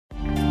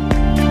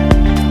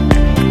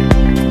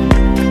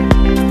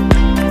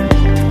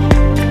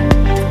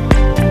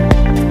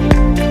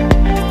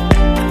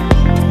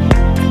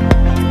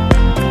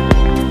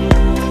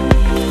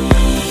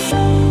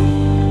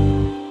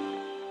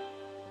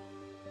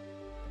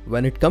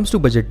When it comes to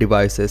budget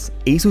devices,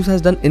 Asus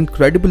has done an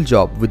incredible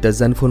job with the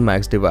Zenfone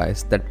Max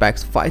device that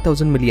packs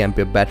 5000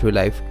 mAh battery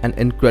life and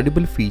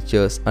incredible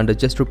features under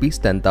just Rs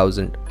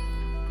 10,000.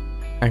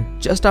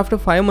 And just after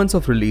 5 months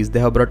of release,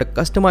 they have brought a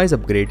customized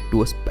upgrade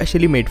to a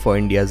specially made for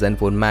India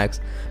Zenfone Max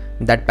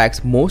that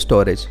packs more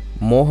storage,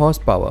 more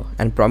horsepower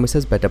and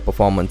promises better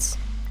performance.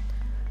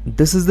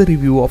 This is the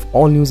review of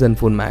all new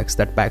Zenfone Max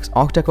that packs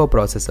Octa Core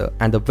processor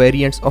and the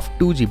variants of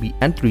 2GB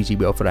and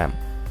 3GB of RAM.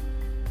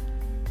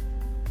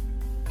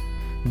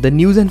 The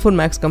new Zenfone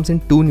Max comes in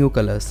two new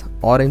colors,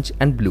 orange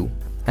and blue,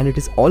 and it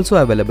is also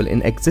available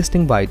in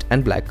existing white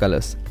and black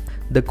colors.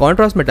 The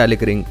contrast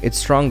metallic ring is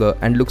stronger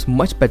and looks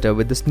much better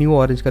with this new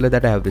orange color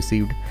that I have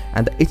received,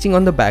 and the etching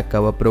on the back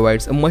cover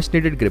provides a much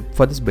needed grip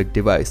for this big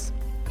device.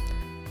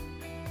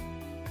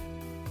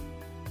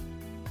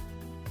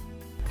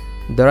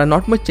 There are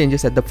not much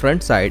changes at the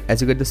front side as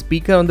you get the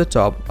speaker on the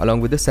top along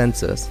with the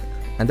sensors,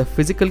 and the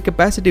physical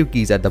capacitive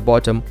keys at the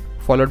bottom,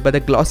 followed by the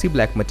glossy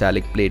black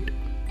metallic plate.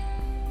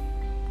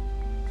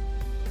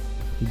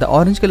 The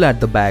orange color at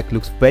the back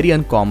looks very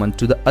uncommon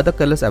to the other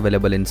colors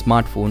available in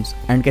smartphones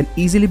and can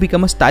easily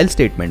become a style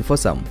statement for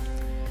some.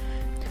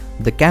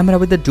 The camera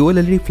with the dual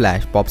LED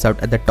flash pops out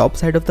at the top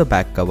side of the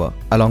back cover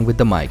along with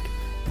the mic,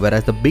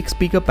 whereas the big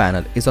speaker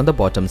panel is on the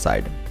bottom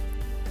side.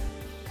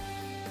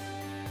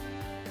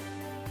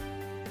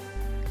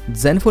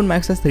 Zenfone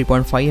Max has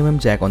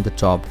 3.5mm jack on the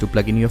top to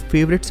plug in your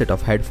favorite set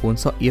of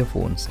headphones or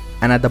earphones,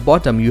 and at the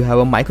bottom you have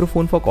a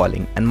microphone for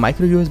calling and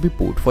micro USB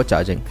port for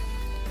charging.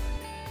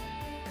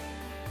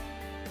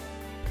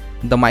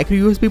 The micro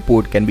USB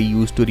port can be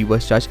used to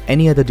reverse charge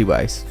any other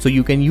device, so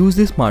you can use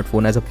this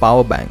smartphone as a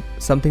power bank,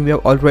 something we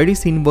have already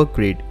seen work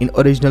great in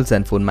original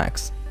Zenfone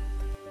Max.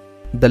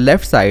 The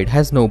left side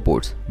has no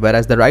ports,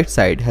 whereas the right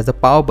side has a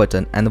power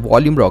button and the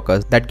volume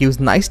rockers that gives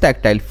nice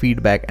tactile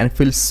feedback and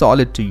feels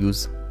solid to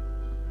use.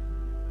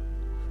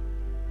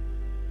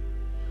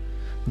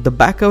 The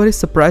back cover is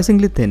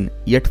surprisingly thin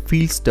yet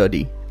feels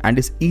sturdy and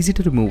is easy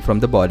to remove from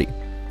the body.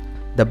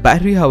 The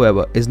battery,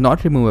 however, is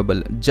not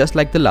removable just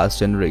like the last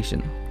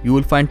generation. You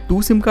will find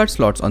two SIM card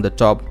slots on the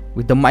top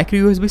with the micro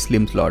USB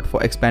slim slot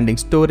for expanding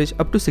storage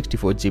up to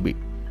 64GB.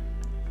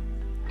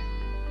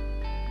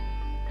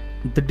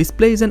 The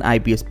display is an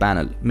IPS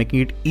panel, making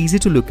it easy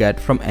to look at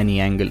from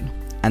any angle,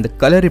 and the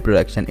color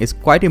reproduction is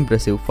quite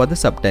impressive for the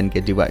sub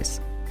 10K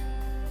device.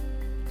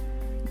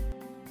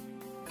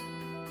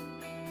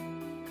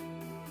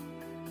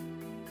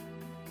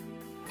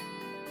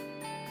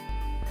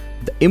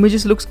 The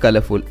images looks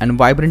colorful and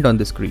vibrant on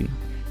the screen,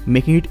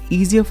 making it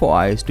easier for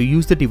eyes to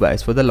use the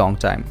device for the long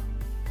time.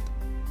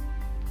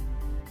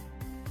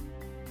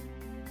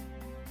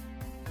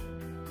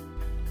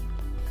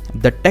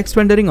 The text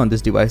rendering on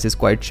this device is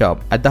quite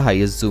sharp at the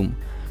highest zoom,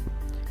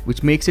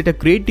 which makes it a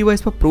great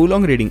device for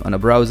prolonged reading on a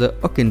browser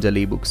or Kindle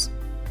ebooks.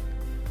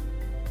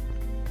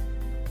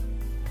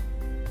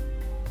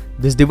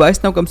 This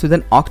device now comes with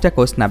an Octa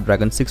Core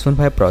Snapdragon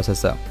 615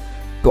 processor,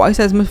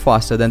 twice as much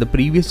faster than the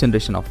previous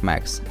generation of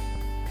Max,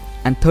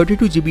 and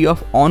 32GB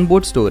of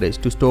onboard storage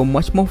to store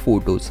much more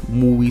photos,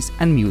 movies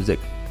and music.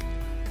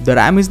 The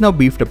RAM is now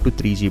beefed up to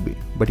 3GB,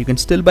 but you can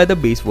still buy the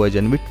base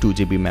version with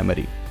 2GB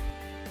memory.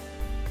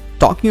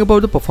 Talking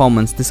about the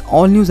performance, this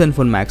all new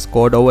Zenfone Max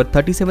scored over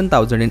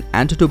 37,000 in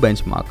Antutu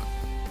benchmark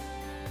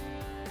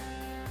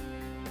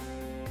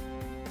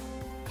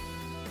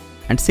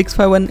and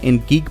 651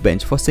 in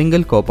Geekbench for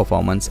single core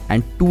performance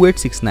and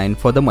 2869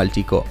 for the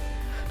multi-core.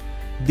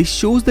 This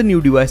shows the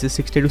new device is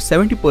 60 to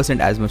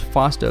 70% as much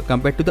faster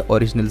compared to the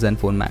original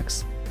Zenfone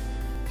Max.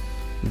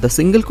 The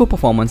single core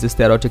performance is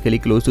theoretically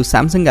close to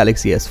Samsung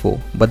Galaxy S4,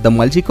 but the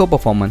multi-core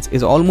performance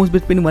is almost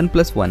between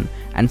OnePlus One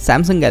and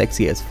Samsung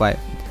Galaxy S5,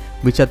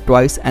 which are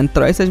twice and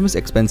thrice as much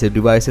expensive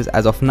devices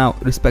as of now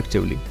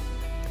respectively.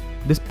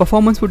 This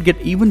performance would get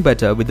even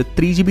better with the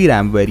 3GB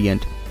RAM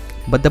variant,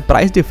 but the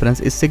price difference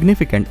is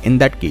significant in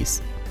that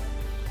case.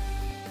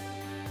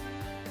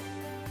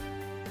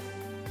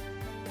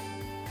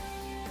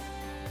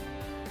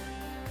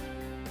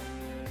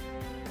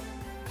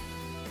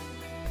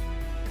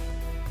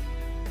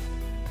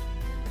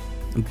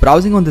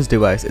 Browsing on this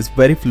device is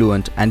very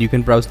fluent and you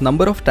can browse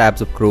number of tabs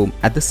of Chrome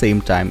at the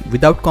same time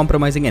without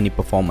compromising any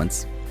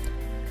performance.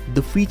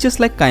 The features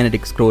like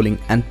kinetic scrolling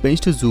and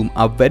pinch to zoom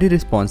are very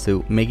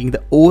responsive, making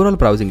the overall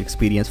browsing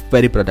experience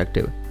very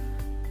productive.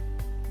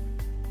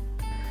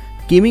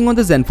 Gaming on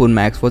the Zenfone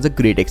Max was a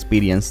great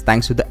experience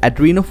thanks to the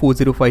Adreno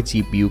 405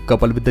 GPU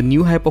coupled with the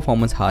new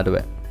high-performance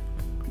hardware.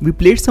 We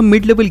played some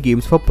mid-level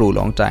games for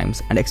prolonged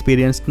times and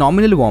experienced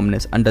nominal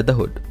warmness under the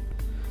hood.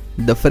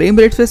 The frame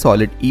rates were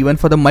solid even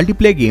for the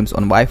multiplayer games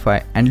on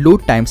Wi-Fi, and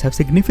load times have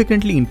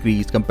significantly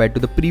increased compared to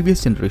the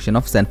previous generation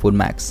of Zenfone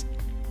Max.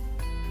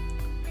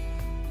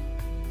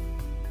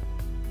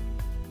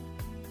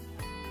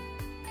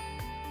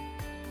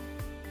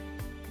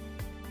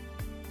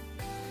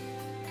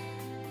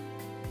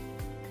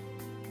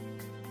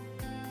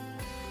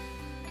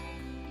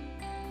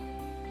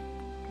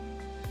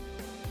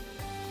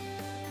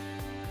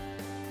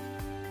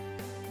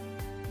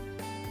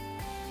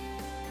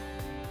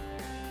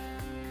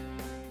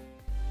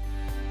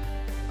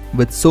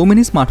 With so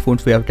many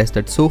smartphones we have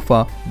tested so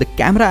far, the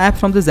camera app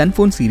from the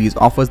Zenfone series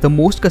offers the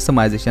most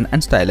customization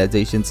and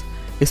stylizations,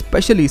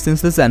 especially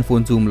since the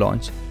Zenfone Zoom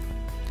launch.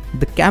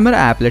 The camera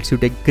app lets you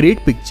take great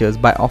pictures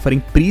by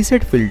offering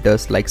preset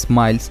filters like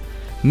smiles,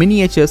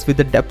 miniatures with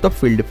the depth of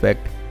field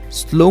effect,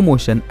 slow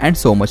motion and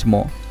so much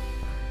more.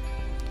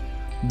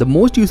 The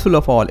most useful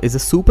of all is the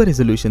super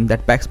resolution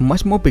that packs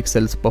much more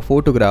pixels per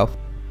photograph,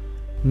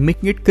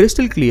 making it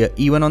crystal clear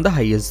even on the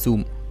highest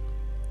zoom.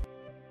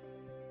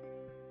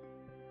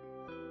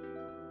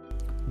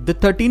 The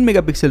 13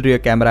 megapixel rear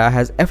camera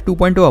has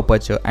f2.0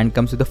 aperture and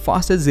comes with the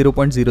fastest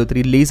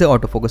 0.03 laser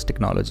autofocus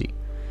technology.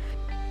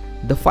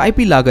 The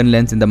 5p Lagan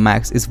lens in the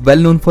Max is well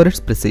known for its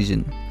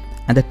precision,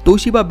 and the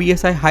Toshiba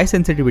BSI high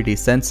sensitivity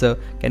sensor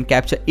can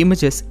capture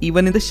images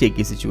even in the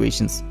shaky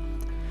situations.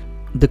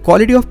 The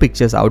quality of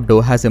pictures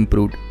outdoor has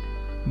improved,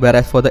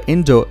 whereas for the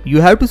indoor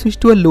you have to switch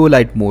to a low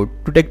light mode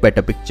to take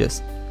better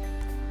pictures.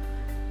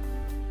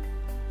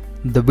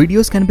 The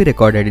videos can be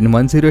recorded in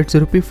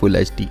 1080p Full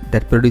HD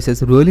that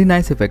produces really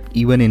nice effect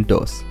even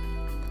indoors.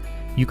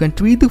 You can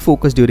tweak the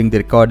focus during the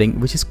recording,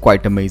 which is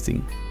quite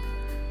amazing.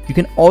 You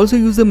can also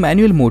use the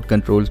manual mode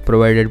controls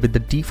provided with the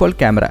default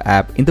camera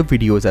app in the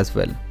videos as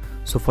well.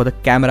 So for the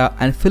camera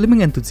and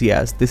filming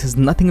enthusiasts, this is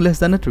nothing less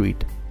than a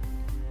treat.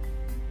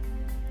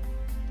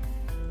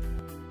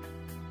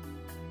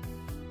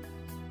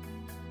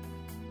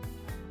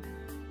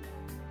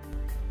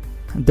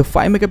 The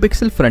 5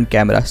 megapixel front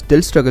camera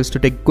still struggles to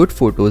take good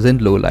photos in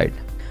low light.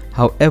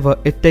 However,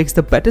 it takes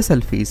the better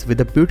selfies with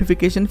the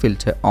beautification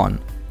filter on.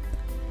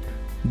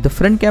 The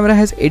front camera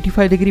has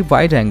 85-degree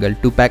wide angle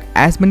to pack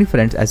as many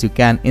friends as you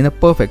can in a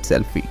perfect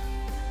selfie.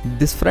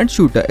 This front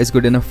shooter is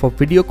good enough for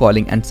video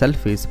calling and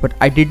selfies, but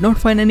I did not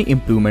find any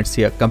improvements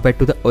here compared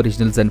to the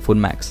original Zenfone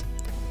Max.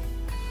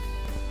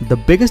 The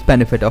biggest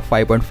benefit of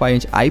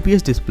 5.5-inch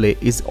IPS display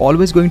is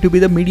always going to be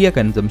the media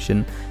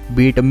consumption,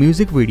 be it a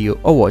music video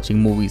or watching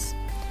movies.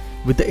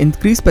 With the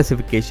increased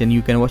specification,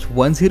 you can watch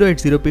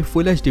 1080p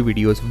Full HD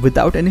videos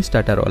without any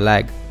stutter or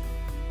lag.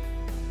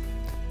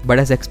 But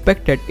as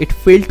expected, it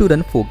failed to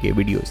run 4K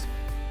videos.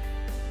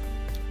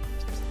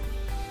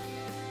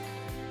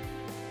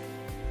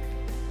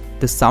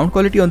 The sound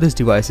quality on this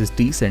device is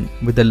decent,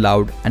 with the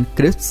loud and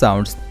crisp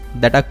sounds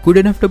that are good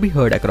enough to be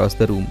heard across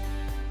the room.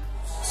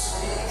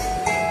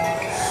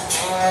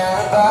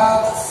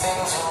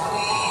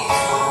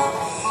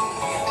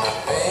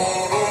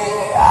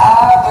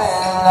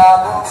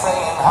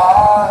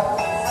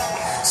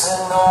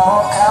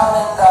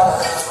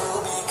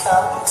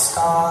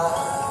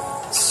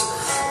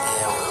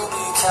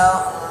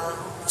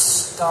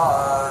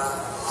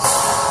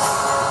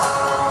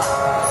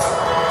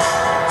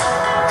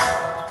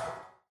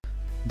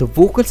 The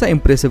vocals are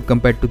impressive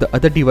compared to the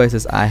other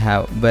devices I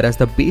have, whereas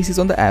the bass is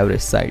on the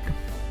average side.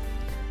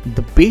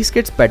 The bass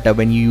gets better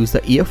when you use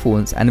the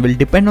earphones and will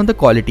depend on the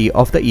quality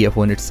of the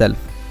earphone itself.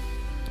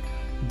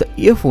 The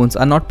earphones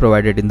are not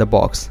provided in the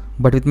box,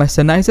 but with my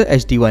Sennheiser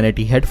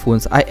HD180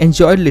 headphones I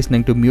enjoyed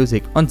listening to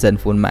music on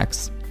Zenfone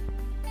Max.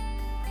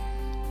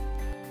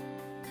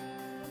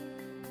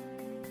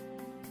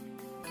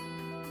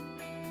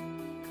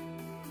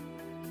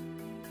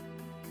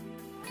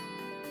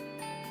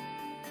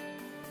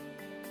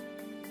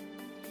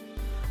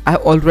 I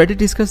have already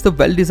discussed the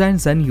well-designed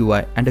Zen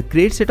UI and a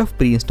great set of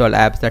pre-installed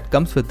apps that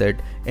comes with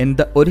it in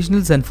the original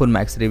Zenfone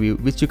Max review,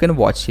 which you can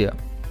watch here.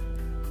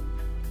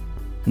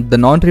 The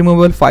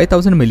non-removable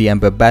 5000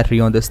 mAh battery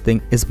on this thing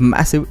is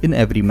massive in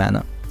every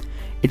manner.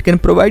 It can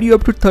provide you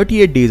up to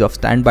 38 days of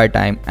standby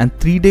time and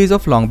 3 days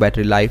of long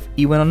battery life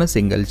even on a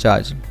single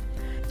charge.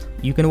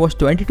 You can watch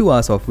 22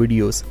 hours of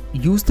videos,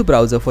 use the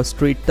browser for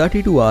straight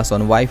 32 hours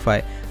on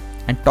Wi-Fi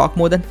and talk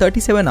more than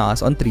 37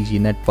 hours on 3G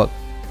network.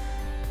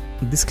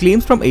 These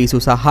claims from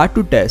Asus are hard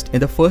to test in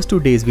the first 2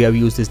 days we have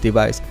used this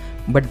device,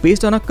 but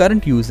based on our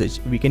current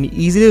usage, we can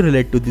easily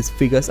relate to these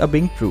figures are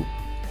being true.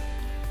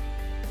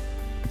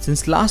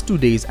 Since last 2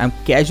 days, I am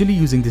casually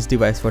using this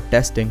device for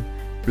testing,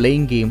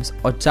 playing games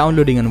or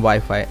downloading on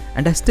Wi-Fi,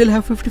 and I still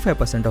have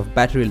 55% of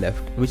battery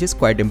left, which is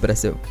quite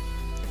impressive.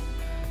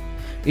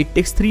 It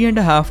takes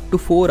 3.5 to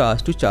 4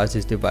 hours to charge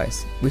this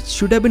device, which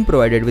should have been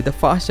provided with a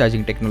fast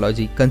charging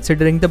technology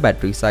considering the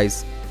battery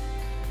size.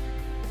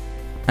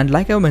 And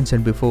like I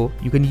mentioned before,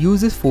 you can use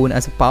this phone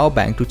as a power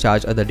bank to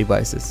charge other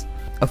devices,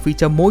 a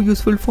feature more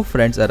useful for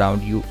friends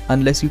around you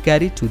unless you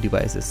carry 2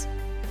 devices.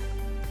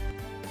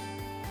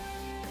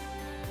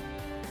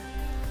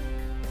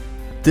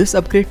 This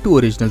upgrade to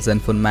original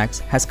Zenfone Max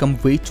has come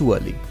way too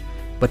early,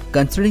 but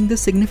considering the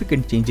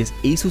significant changes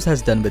Asus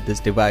has done with this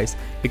device,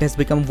 it has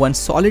become one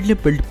solidly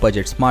built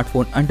budget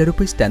smartphone under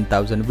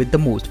 ₹10,000 with the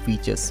most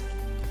features.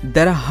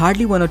 There are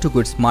hardly 1 or 2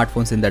 good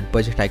smartphones in that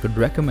budget I could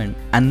recommend,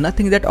 and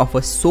nothing that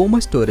offers so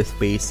much storage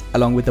space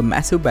along with a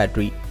massive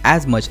battery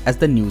as much as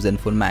the new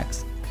Zenfone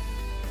Max.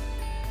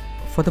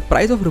 For the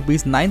price of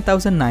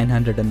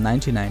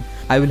 ₹9,999,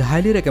 I will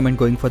highly recommend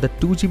going for the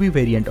 2GB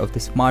variant of the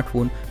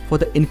smartphone for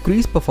the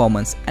increased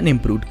performance and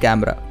improved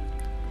camera.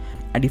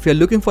 And if you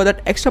are looking for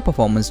that extra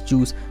performance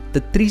juice,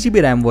 the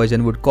 3GB RAM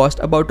version would cost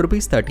about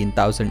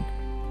 ₹13,000.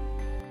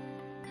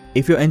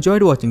 If you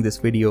enjoyed watching this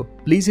video,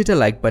 please hit a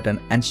like button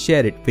and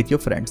share it with your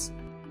friends.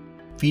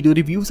 We do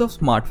reviews of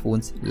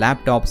smartphones,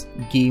 laptops,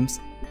 games,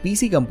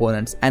 PC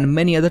components and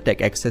many other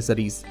tech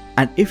accessories.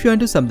 And if you're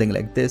into something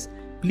like this,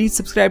 please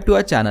subscribe to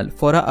our channel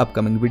for our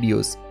upcoming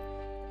videos.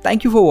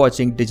 Thank you for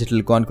watching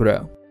Digital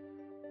Conqueror.